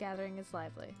 and the gathering is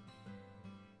lively.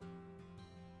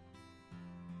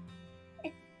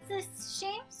 It's a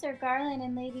shame Sir Garland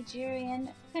and Lady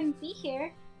Jurian couldn't be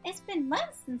here. It's been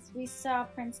months since we saw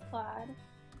Prince Claude.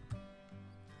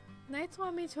 Knights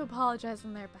want me to apologize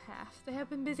on their behalf. They have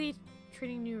been busy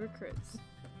treating new recruits.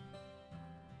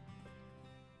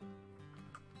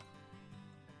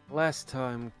 Last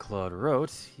time Claude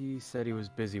wrote, he said he was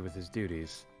busy with his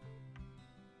duties.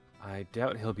 I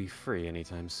doubt he'll be free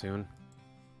anytime soon.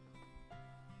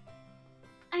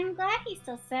 I'm glad he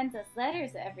still sends us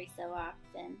letters every so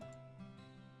often.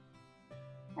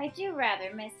 I do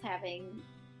rather miss having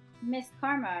Miss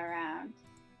Karma around.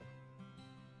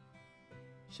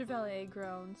 Chevalier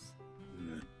groans.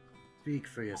 Speak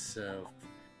for yourself.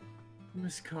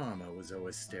 Miss Karma was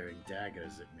always staring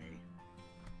daggers at me.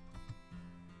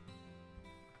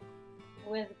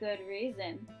 With good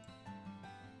reason.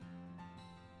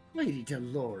 Lady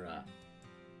Delora.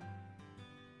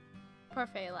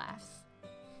 Parfait laughs.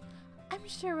 I'm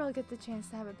sure we'll get the chance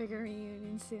to have a bigger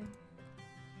reunion soon.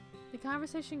 The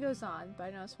conversation goes on, but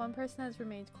I notice one person has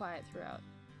remained quiet throughout.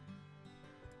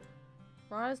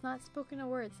 Rod has not spoken a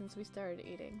word since we started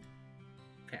eating.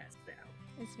 Passed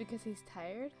out. Is it because he's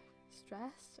tired,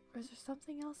 stressed, or is there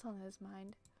something else on his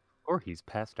mind? Or he's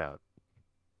passed out.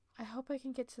 I hope I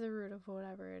can get to the root of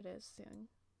whatever it is soon.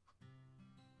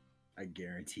 I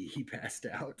guarantee he passed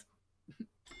out.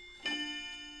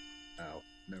 Oh,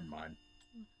 never mind.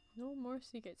 No more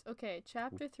secrets. Okay,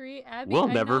 chapter 3. Abby, We'll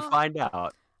never find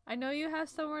out. I know you have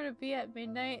somewhere to be at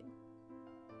midnight.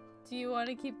 Do you want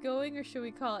to keep going, or should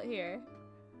we call it here?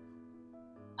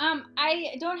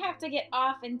 I don't have to get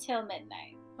off until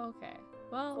midnight. Okay.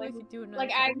 Well, Like- we could do another like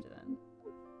chapter then.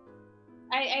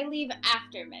 I leave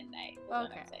after midnight, is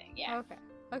what Okay. I'm saying. Yeah. Okay.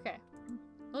 Okay.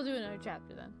 We'll do another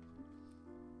chapter then.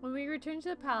 When we returned to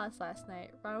the palace last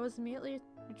night, Rod was immediately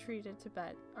retired to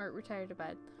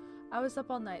bed. I was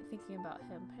up all night thinking about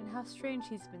him and how strange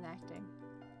he's been acting.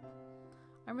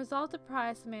 I'm resolved to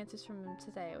pry some answers from him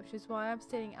today, which is why I'm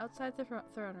standing outside the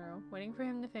throne room, waiting for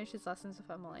him to finish his lessons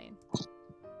with Emmeline.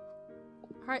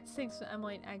 Heart sinks when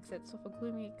Emmeline exits with a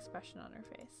gloomy expression on her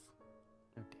face.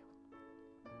 Oh,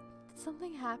 damn. Did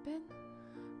something happen?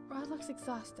 Rod looks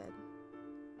exhausted.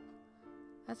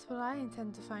 That's what I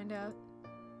intend to find out.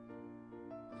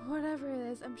 Whatever it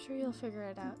is, I'm sure you'll figure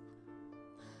it out.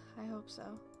 I hope so.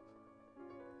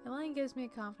 Emmeline gives me a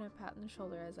confident pat on the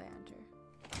shoulder as I enter.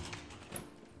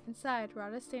 Inside,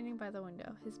 Rod is standing by the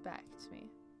window, his back to me.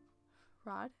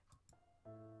 Rod?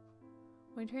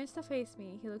 When he turns to face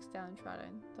me, he looks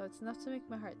downtrodden, though it's enough to make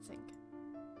my heart sink.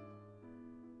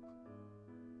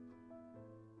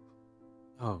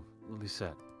 Oh,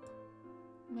 Lucette.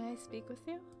 May I speak with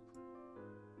you?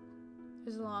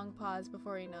 There's a long pause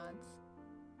before he nods.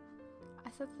 I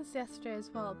said this yesterday as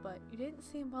well, but you didn't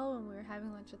seem well when we were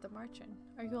having lunch at the Marchand.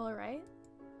 Are you alright?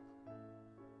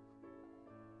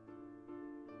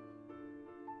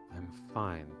 I'm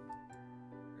fine.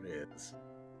 It is.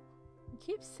 You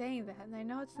keep saying that, and I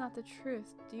know it's not the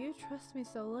truth. Do you trust me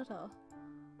so little?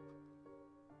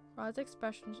 Rod's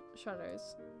expression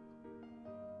shudders.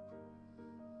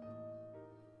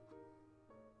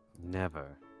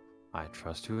 Never. I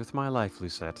trust you with my life,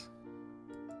 Lucette.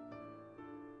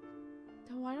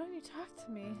 Then why don't you talk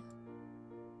to me?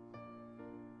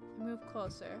 I move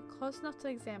closer, close enough to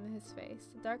examine his face.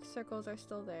 The dark circles are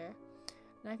still there,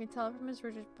 and I can tell from his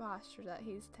rigid posture that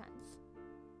he's tense.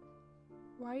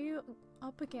 Why are you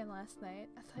up again last night?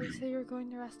 I thought you said you were going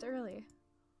to rest early.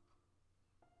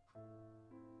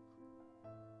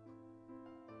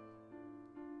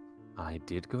 I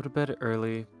did go to bed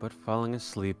early, but falling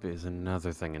asleep is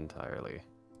another thing entirely.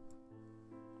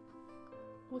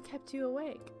 What kept you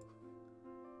awake?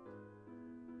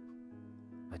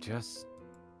 I just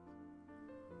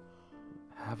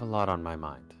have a lot on my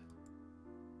mind.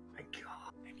 My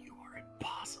God, and you are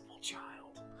impossible,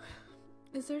 child.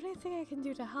 Is there anything I can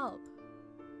do to help?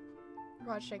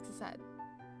 Rod shakes his head.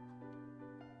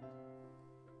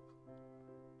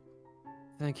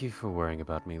 Thank you for worrying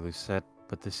about me, Lucette,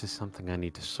 but this is something I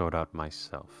need to sort out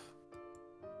myself.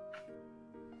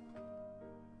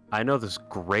 I know this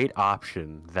great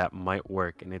option that might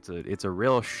work, and it's a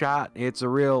real shot. It's a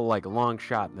real long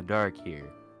shot in the dark here.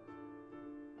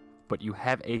 But you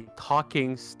have a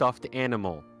talking stuffed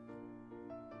animal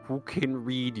who can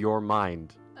read your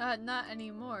mind. Not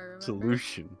anymore, remember?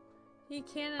 Solution. He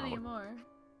can't Oh. anymore.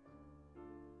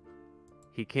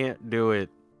 He can't do it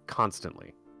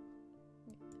constantly.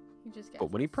 He just gets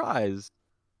But when he tries,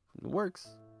 it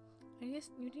works. You need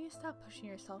to stop pushing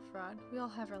yourself, Rod. We all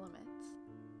have our limits.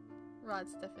 Rod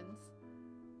stiffens.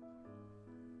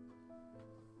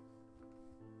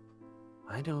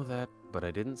 I know that, but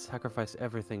I didn't sacrifice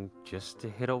everything just to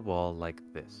hit a wall like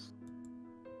this.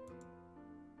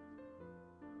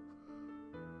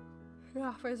 He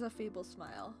offers a feeble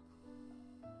smile.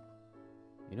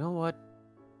 You know what?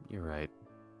 You're right.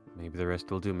 Maybe the rest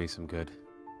will do me some good.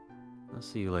 I'll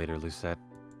see you later, Lucette.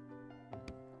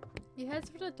 He heads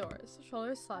for the doors,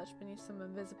 shoulders slouched beneath some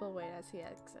invisible weight as he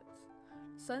exits.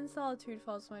 Sudden solitude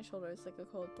falls on my shoulders like a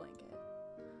cold blanket.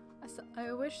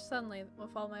 I wish suddenly,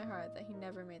 with all my heart, that he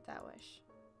never made that wish.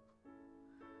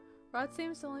 Rod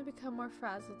seems to only become more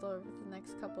frazzled over the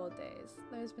next couple of days.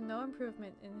 There has been no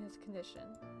improvement in his condition.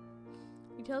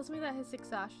 He tells me that his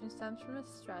exhaustion stems from the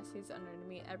stress he's under to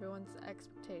meet everyone's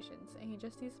expectations, and he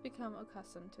just needs to become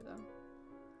accustomed to them.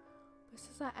 But he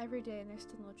says that every day and there's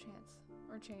still no chance,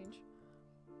 or change.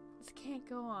 This can't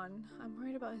go on. I'm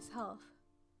worried about his health.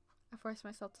 I force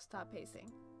myself to stop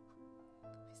pacing.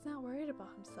 If he's not worried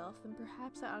about himself, then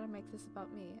perhaps I ought to make this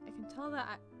about me. I can tell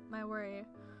that my worry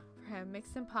for him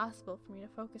makes it impossible for me to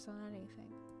focus on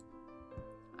anything.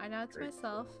 I nod to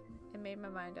myself and made my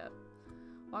mind up.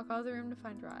 Walk out of the room to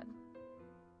find Rod.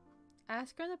 I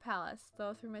ask her in the palace,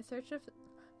 though my search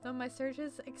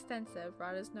is extensive,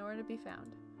 Rod is nowhere to be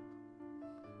found.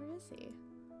 Where is he?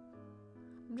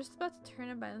 I'm just about to turn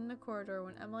and bend in the corridor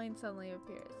when Emmeline suddenly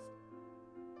appears.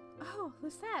 Oh,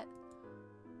 Lucette!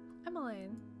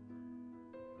 Emmeline.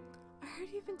 I heard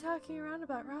you've been talking around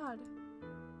about Rod.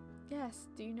 Yes,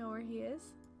 do you know where he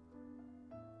is?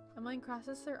 Emmeline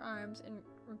crosses her arms and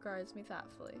regards me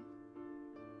thoughtfully.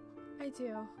 I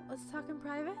do. Let's talk in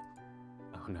private?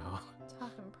 Oh no.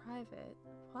 Talk in private?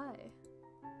 Why?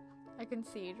 I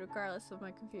concede, regardless of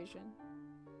my confusion.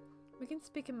 We can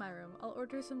speak in my room. I'll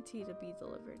order some tea to be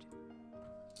delivered.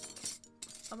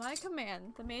 On my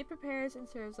command, the maid prepares and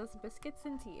serves us biscuits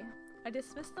and tea. I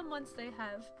dismiss them once they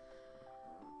have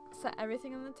set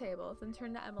everything on the table, then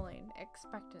turn to Emmeline,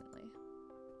 expectantly.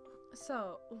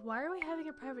 So, why are we having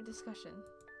a private discussion?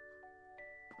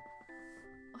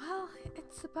 Well,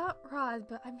 it's about Rod,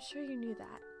 but I'm sure you knew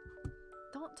that.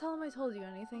 Don't tell him I told you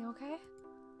anything, okay?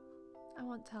 I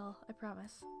won't tell, I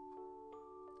promise.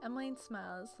 Emmeline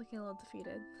smiles, looking a little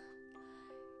defeated.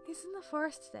 He's in the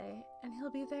forest today, and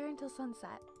he'll be there until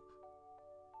sunset.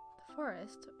 The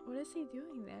forest? What is he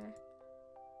doing there?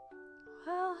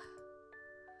 Well...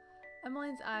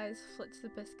 Emmeline's eyes flit to the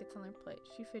biscuits on her plate.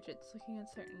 She fidgets, looking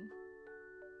uncertain.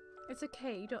 It's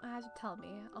okay, you don't have to tell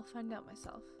me. I'll find out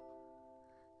myself.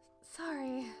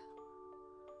 Sorry.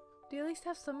 Do you at least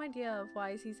have some idea of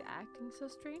why he's acting so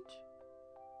strange?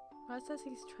 Rod says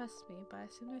he trusts me, but I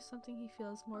assume there's something he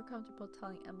feels more comfortable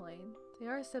telling Emmeline. They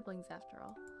are siblings after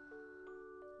all.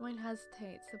 Emmeline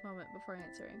hesitates a moment before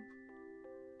answering.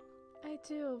 I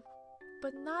do,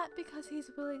 but not because he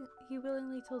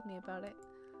willingly told me about it.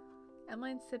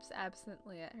 Emmeline sips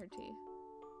absently at her tea.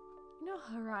 You know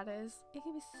how Rod is. He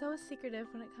can be so secretive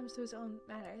when it comes to his own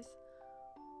matters.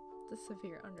 The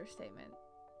severe understatement.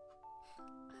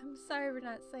 I'm sorry for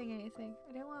not saying anything.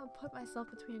 I didn't want to put myself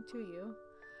between the two of you.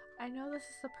 I know this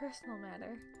is a personal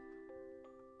matter.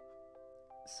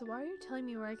 So why are you telling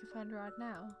me where I can find Rod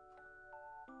now?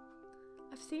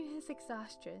 I've seen his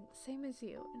exhaustion, same as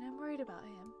you, and I'm worried about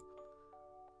him.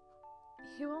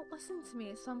 He won't listen to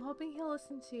me, so I'm hoping he'll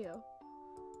listen to you.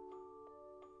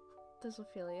 Does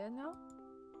Ophelia know?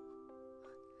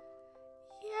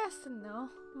 Yes and no.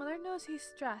 Mother knows he's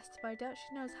stressed, but I doubt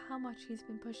she knows how much he's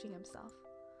been pushing himself.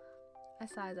 I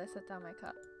sigh as I set down my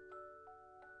cup.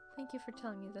 Thank you for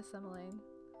telling me this, Emmeline.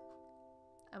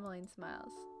 Emmeline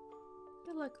smiles.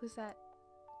 Good luck, Lucette.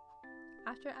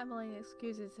 After Emmeline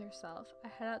excuses herself, I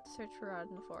head out to search for Rod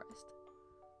in the forest.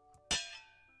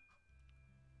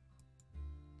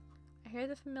 I hear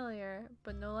the familiar,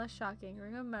 but no less shocking,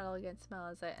 ring of metal against metal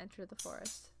as I enter the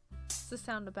forest. It's the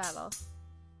sound of battle.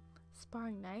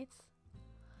 Sparring knights?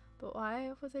 But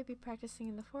why would they be practicing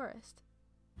in the forest?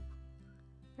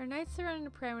 There are knights surrounding the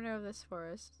perimeter of this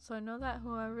forest, so I know that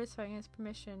whoever is fighting has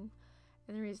permission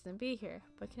and the reason to be here,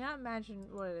 but cannot imagine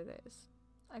what it is.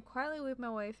 I quietly weave my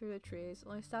way through the trees,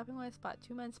 only stopping when I spot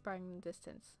two men sparring in the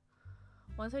distance.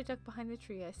 Once I duck behind the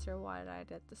tree, I stare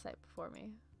wide-eyed at the sight before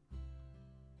me.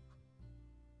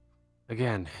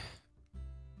 Again.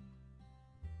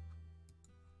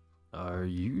 Are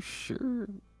you sure?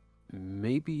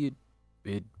 Maybe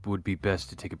it would be best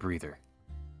to take a breather.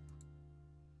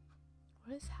 What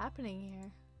What is happening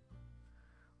here?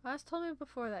 Ross told me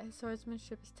before that his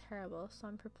swordsmanship is terrible, so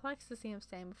I'm perplexed to see him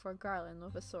standing before Garland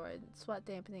with a sword, sweat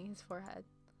dampening his forehead.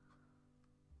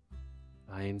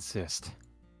 I insist.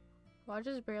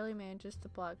 Rogers barely manages to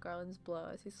block Garland's blow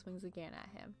as he swings again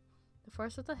at him. The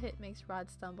force of the hit makes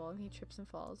Rod stumble and he trips and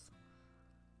falls.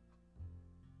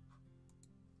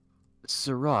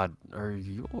 Sir Rod, are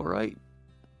you alright?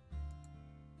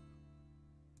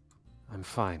 I'm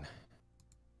fine.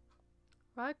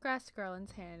 Rod grasps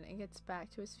Garland's hand and gets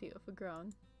back to his feet with a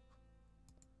groan.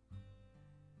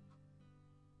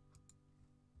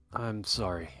 I'm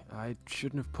sorry. I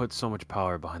shouldn't have put so much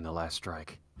power behind the last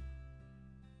strike.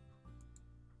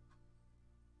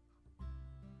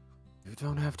 You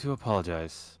don't have to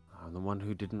apologize. I'm the one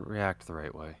who didn't react the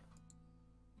right way.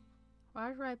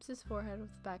 Rod wipes his forehead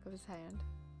with the back of his hand.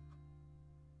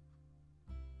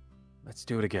 Let's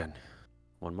do it again.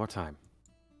 One more time.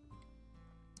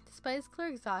 Despite his clear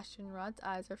exhaustion, Rod's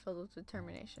eyes are filled with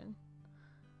determination.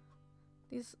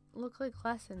 These look like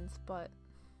lessons, but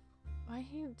why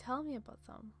didn't you tell me about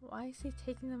them? Why is he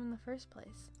taking them in the first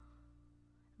place?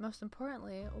 Most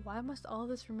importantly, why must all of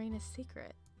this remain a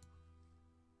secret?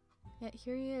 Yet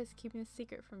here he is, keeping a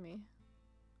secret from me.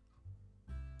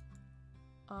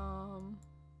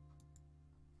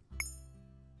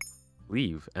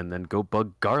 Leave, and then go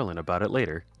bug Garland about it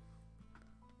later.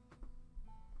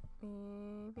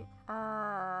 Maybe.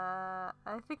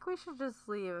 I think we should just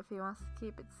leave if he wants to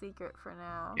keep it secret for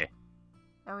now. Yeah.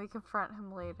 And we confront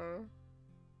him later.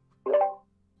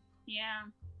 Yeah,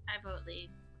 I vote leave.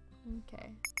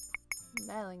 Okay.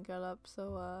 Nylan got up,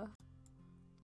 so,